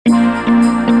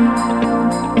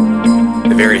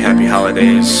very happy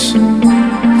holidays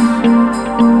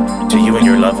to you and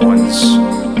your loved ones.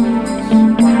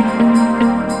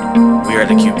 We are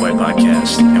the Cute Boy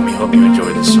Podcast, and we hope you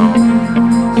enjoy this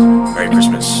song. Merry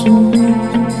Christmas.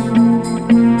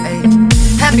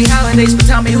 Happy holidays, but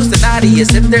tell me who's the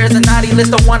naughtiest. If there's a naughty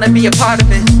list, don't wanna be a part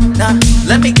of it. Nah,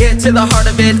 let me get to the heart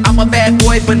of it. I'm a bad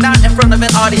boy, but not in front of an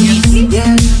audience.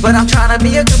 Yeah, but I'm trying to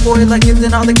be a good boy, like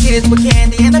gifting all the kids with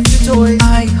candy and a few toys.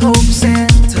 I hope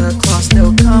Santa Claus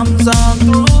still comes on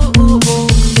through.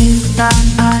 If not,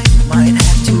 I might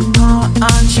have to call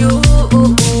on you.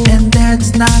 And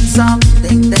that's not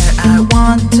something that I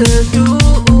want to do.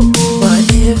 But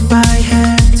if I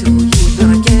had to, you're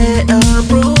gonna get a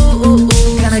bruise.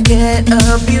 Get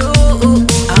up you,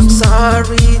 I'm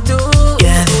sorry dude.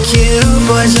 Yeah, the cute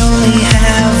boys only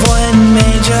have one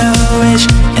major wish,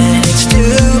 and it's to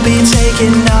be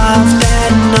taken off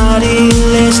that naughty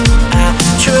list. I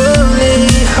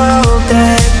truly hope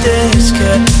that this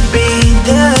could be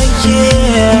the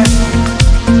year,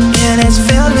 and it's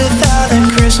filled with all the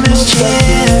Christmas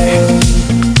cheer.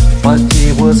 But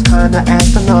he was kinda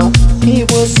acting up, he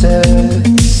was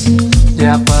 6.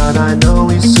 Yeah, but I know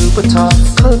he's super tough.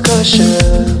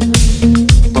 Concussion,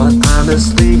 but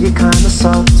honestly he kinda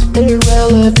sucked.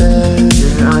 Irrelevant.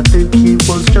 Yeah, I think he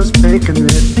was just faking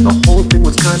it. The whole thing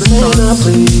was kinda sus.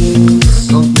 Please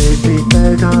don't make me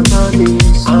beg on my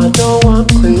knees. I don't want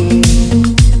clean.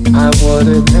 I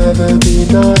wouldn't ever be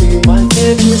naughty. Why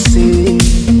can't you see?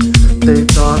 They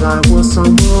thought I was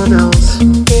someone else.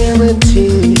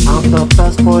 Guaranteed, I'm the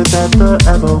best boy that there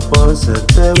ever was, and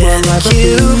there yeah, will the ever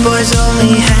cute be. boys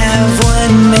only have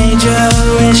one major